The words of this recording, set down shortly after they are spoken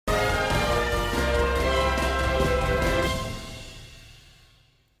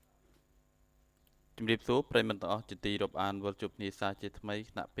ជំរាបសួរប្រិយមិត្តទាំងអស់ជាទីរាប់អានវិលជួបគ្នាសាជាថ្មី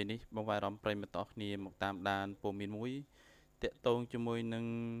គណៈពេលនេះបងប្អូនអារម្មណ៍ប្រិយមិត្តទាំងអស់គ្នាមកតាមដានព័ត៌មានមួយតាក់ទងជាមួយនឹង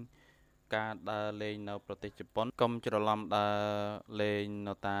ការដើរលេងនៅប្រទេសជប៉ុនកុំច្រឡំដើរលេង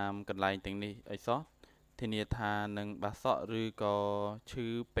នៅតាមកន្លែងទាំងនេះអីសោះធានាថានឹងបាសក់ឬក៏ឈឺ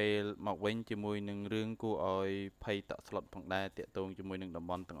ពេលមកវិញជាមួយនឹងរឿងគួរឲ្យភ័យតក់ស្លុតផងដែរតាក់ទងជាមួយនឹងតំ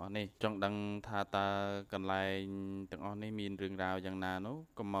បន់ទាំងអស់នេះចង់ដឹងថាតើកន្លែងទាំងអស់នេះមានរឿងរ៉ាវយ៉ាងណានោះ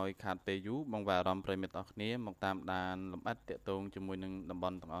កុំឲ្យខាតពេលយូរបងប្អូនអារម្មណ៍ប្រិយមិត្តទាំងអស់គ្នាមកតាមដានលម្អិតតាក់ទងជាមួយនឹងតំប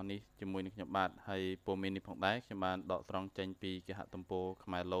ន់ទាំងអស់នេះជាមួយនឹងខ្ញុំបាទហើយព័ត៌មាននេះផងដែរខ្ញុំបានដកស្រង់ចេញពីគេហទំព័រ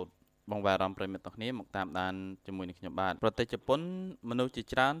ខ្មែរឡូតបងប្អូនអារម្មណ៍ប្រិយមិត្តទាំងគ្នាមកតាមដានជាមួយនឹងខ្ញុំបាទប្រទេសជប៉ុនមនុស្សជា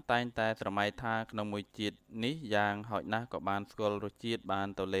ច្រើនតែងតែស្រមៃថាក្នុងមួយជាតិនេះយ៉ាងហោចណាស់ក៏បានស្គាល់រសជាតិបាន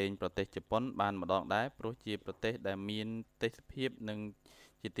ទៅលេងប្រទេសជប៉ុនបានម្ដងដែរព្រោះជាប្រទេសដែលមានទេសភាពនិង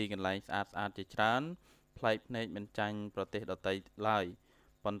ជាទីកន្លែងស្អាតជាច្រើនប្លែកភ្នែកមិនចាញ់ប្រទេសដទៃឡើយ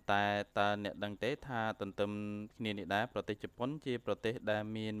ប៉ុន្តែតើអ្នកដឹងទេថាទន្ទឹមគ្នានេះដែរប្រទេសជប៉ុនជាប្រទេសដែល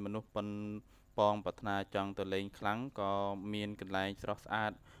មានមនុស្សប៉ុនប៉ងប្រាថ្នាចង់ទៅលេងខ្លាំងក៏មានកន្លែងស្រស់ស្អា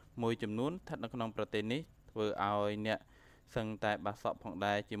តមួយចំនួនស្ថិតនៅក្នុងប្រទេសនេះធ្វើឲ្យអ្នកសឹងតែបាសក់ផង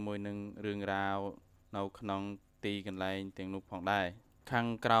ដែរជាមួយនឹងរឿងរ៉ាវនៅក្នុងទីកន្លែងទាំងនោះផងដែរខាង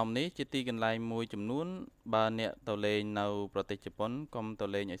ក្រោមនេះជាទីកន្លែងមួយចំនួនបើអ្នកទៅលេងនៅប្រទេសជប៉ុនកុំទៅ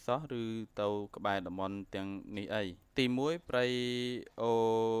លេងឲ្យសោះឬទៅក្បែរតំបន់ទាំងនេះអីទី1ព្រៃអូ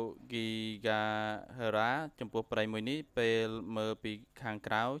ហ្គីហ្គាហេរ៉ាចំពោះព្រៃមួយនេះពេលមើលពីខាង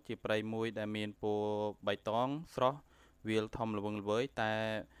ក្រៅជាព្រៃមួយដែលមានពណ៌បៃតងស្រស់វាលធំល្វឹងល្វើយតែ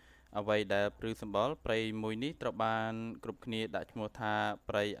អ្វីដែលព្រឺសម្បល់ព្រៃមួយនេះត្រូវបានគ្រប់គ្នាដាក់ឈ្មោះថា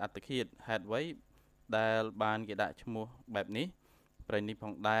ព្រៃអត្តឃាតហេតុអ្វីដែលបានគេដាក់ឈ្មោះបែបនេះព្រៃនេះផ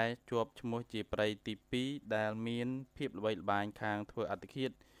ងដែរជាប់ឈ្មោះជាព្រៃទី2ដែលមានភាពល្បីល្បាញខាងធ្វើអត្តឃា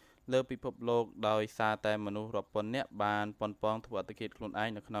តលើពិភពលោកដោយសារតែមនុស្សរាប់ពាន់នាក់បានប៉ុនប៉ងធ្វើអត្តឃាតខ្លួនឯង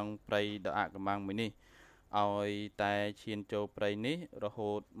នៅក្នុងព្រៃដ៏អាថ៌កំបាំងមួយនេះឲ្យតែឈានចូលព្រៃនេះរ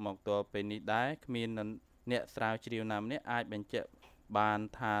ហូតមកទល់ពេលនេះដែរគ្មានអ្នកស្រាវជ្រាវណាម្នាក់អាចបញ្ជាក់បាន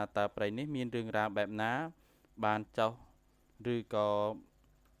ថាតើព្រៃនេះមានរឿងរ៉ាវបែបណាបានចោះឬក៏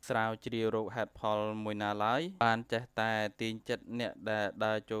ស្រាវជ្រាវរកហេតុផលមួយណាឡើយបានចេះតែទាញចិត្តអ្នកដែល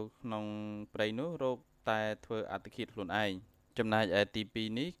ដើរចូលក្នុងព្រៃនោះរកតែធ្វើអត្តឃាតខ្លួនឯងចំណែកឯទី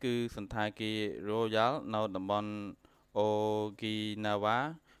2នេះគឺសន្តាគារ Royal នៅតំបន់ Okinawa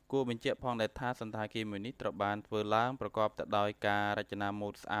គួរបញ្ជាក់ផងដែរថាសន្តាគារមួយនេះត្រូវបានធ្វើឡើងប្រកបទៅដោយការរចនាម៉ូ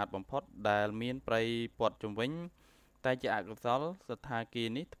ដស្អាតបំផុតដែលមានព្រៃព័ទ្ធជុំវិញតែជាអកុសលសន្តាគារ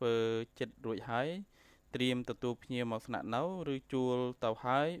នេះធ្វើចិត្តរួចហើយត្រៀមទទួលភ្ញៀវមកស្នាក់នៅឬជួលទៅ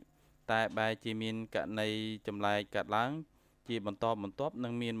ហើយតែបែរជាមានករណីចម្លែកកើតឡើងជាបន្តបន្ទាប់និ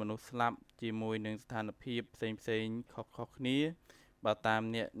ងមានមនុស្សស្លាប់ជាមួយនឹងស្ថានភាពផ្សេងខុសៗគ្នាបើតាម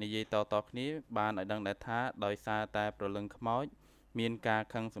អ្នកនិយាយតគ្នាបានឲ្យដឹងដែរថាដោយសារតែប្រលឹងខ្មោចមានការ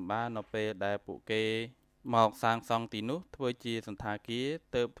ខឹងសម្បារនៅពេលដែលពួកគេមកសាងសង់ទីនោះធ្វើជាសន្តាគារ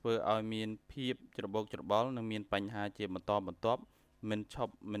ទើបធ្វើឲ្យមានភាពច្របូកច្របល់និងមានបញ្ហាជាបន្តបន្ទាប់មិនឈ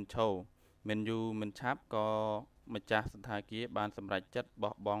ប់មិនឈរមិនយូរមិនឆាប់ក៏ម្ចាស់សន្តាគារបានសម្រេចចិត្ត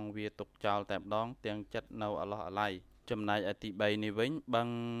បោះបង់វាទុកចោលតែម្ដងទាំងចិត្តនៅអាឡោះអាល័យចំណែកឯទី3នេះវិញបឹង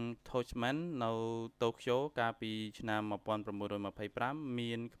Toshman នៅតូក្យូកាលពីឆ្នាំ1925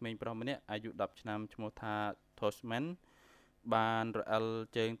មានក្មេងប្រុសម្នាក់អាយុ10ឆ្នាំឈ្មោះថា Toshman បានរអិល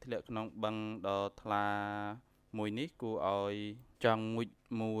ជើងធ្លាក់ក្នុងបឹងដ៏ថ្លាមួយនេះគួរឲ្យចង់មុជ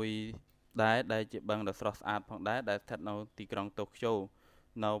មួយដែរដែលជាបឹងដ៏ស្រស់ស្អាតផងដែរដែលស្ថិតនៅទីក្រុងតូក្យូ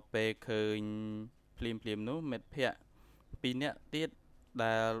នៅពេលឃើញភ្លាមនោះមិត្តភ័ក្តិ2នាក់ទៀត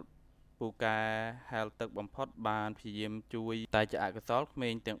ដែលពូកែហែលទឹកបំផុតបានព្យាយាមជួយតែជាអកុសលក្មេ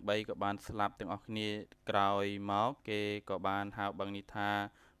ងទាំង3ក៏បានស្លាប់ទាំងអស់គ្នាក្រោយមកគេក៏បានហៅបឹងនេះថា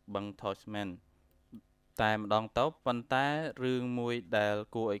បឹង Toshman តែម្ដងទៅប៉ុន្តែរឿងមួយដែល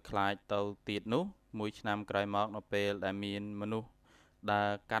គួរឲ្យខ្លាចទៅទៀតនោះមួយឆ្នាំក្រោយមកនៅពេលដែលមានមនុស្សដើរ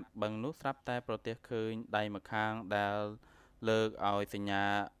កាត់បឹងនោះស្រាប់តែប្រទះឃើញដៃម្ខាងដែលលើកឲ្យសញ្ញា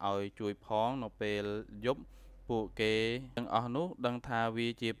ឲ្យជួយផងនៅពេលយប់ពួកគេទាំងអស់នោះដឹងថាវា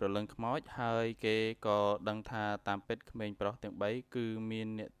ជាប្រលឹងខ្មោចហើយគេក៏ដឹងថាតាមពិតក្មេងប្រុសទាំង3គឺមាន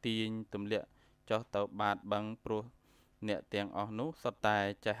អ្នកទាញទម្លាក់ចុះទៅបាតបឹងព្រោះអ្នកទាំងអស់នោះសុទ្ធតែ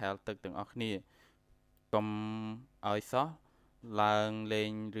ចេះហែលទឹកទាំងអស់គ្នាកុំឲ្យសោះឡើងលេ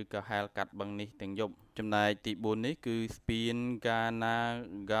ងឬក៏ហែលកាត់បឹងនេះទាំងយប់ចំណែកទី4នេះគឺស្ពាន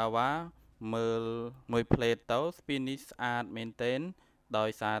Kanagawa មើលមួយផ្លេតទៅស្ពាននេះស្អាតមែនទែនដោយ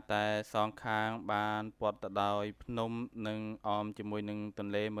សារតែសងខាងបានព័ទ្ធទៅដោយភ្នំនិងអមជាមួយនឹងទ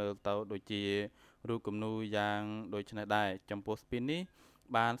ន្លេមើលទៅដូចជារូបគំនូរយ៉ាងដូចនេះដែរចំពោះស្ពាននេះ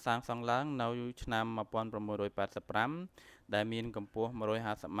បានសាងសង់ឡើងនៅឆ្នាំ1985ដែលមានកម្ពស់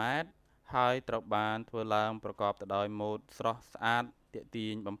150ម៉ែត្រហើយត្រូវបានធ្វើឡើងប្រកបទៅដោយម៉ូដស្រស់ស្អាតទាក់ទា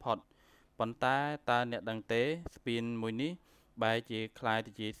ញបំផុត ប៉ុន្តែតើអ្នកដឹងទេស្ពានមួយនេះបែរជាคล้าย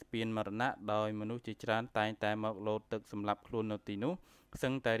ទៅជាស្ពានមរណៈដោយមនុស្សជាច្រើនតែងតែមកលោតទឹកសម្រាប់ខ្លួននៅទីនោះសឹ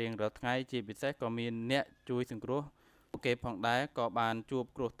ងតែរៀងរាល់ថ្ងៃជាពិសេសក៏មានអ្នកជួយសង្គ្រោះពួកគេផងដែរក៏បានជួប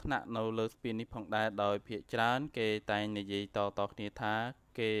គ្រោះថ្នាក់នៅលើស្ពាននេះផងដែរដោយភាគច្រើនគេតែងនិយាយតគ្នាថា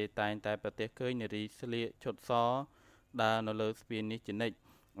គេតែងតែប្រទះឃើញនារីស្លៀកឈុតសដើរនៅលើស្ពាននេះជានិច្ច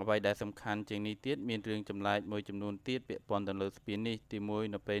អ្វីដែលសំខាន់ជាងនេះទៀតមានរឿងចម្លែកមួយចំនួនទៀតពាក់ព័ន្ធទៅលើស្ពាននេះទី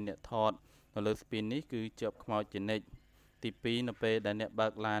1នៅពេលអ្នកថតនៅលើស្ពាននេះគឺជាប់ខ្មោចជានិច្ចទី2នៅពេលដែលអ្នកបើ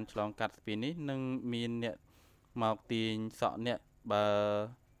កឡានឆ្លងកាត់ស្ពាននេះនឹងមានអ្នកមកទាញសក់អ្នកបើ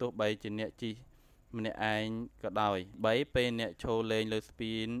ទោះបីជាអ្នកជិះម្នាក់ឯងក៏ដោយ3ពេលអ្នកឈរលេងលើស្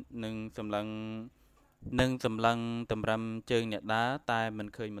ពាននឹងសម្លឹងតម្រឹមជើងអ្នកដើរតែមិន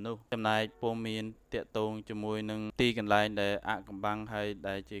ឃើញមនុស្សចំណែកពុំមានតាក់ទងជាមួយនឹងទីកន្លែងដែលអាក់កំបាំងហើយ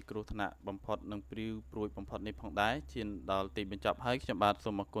ដែលជាគ្រោះថ្នាក់បំផុតនិងព្រាវព្រួយបំផុតនេះផងដែរឈានដល់ទីបញ្ចប់ហើយខ្ញុំបាទសូ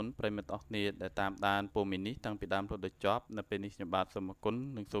មអរគុណប្រិយមិត្តអស់គ្នាដែលតាមដានព័ត៌មាននេះតាំងពីដើមរហូតដល់ចប់នៅពេលនេះខ្ញុំបាទសូមអរគុណ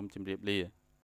និងសូមជម្រាបលា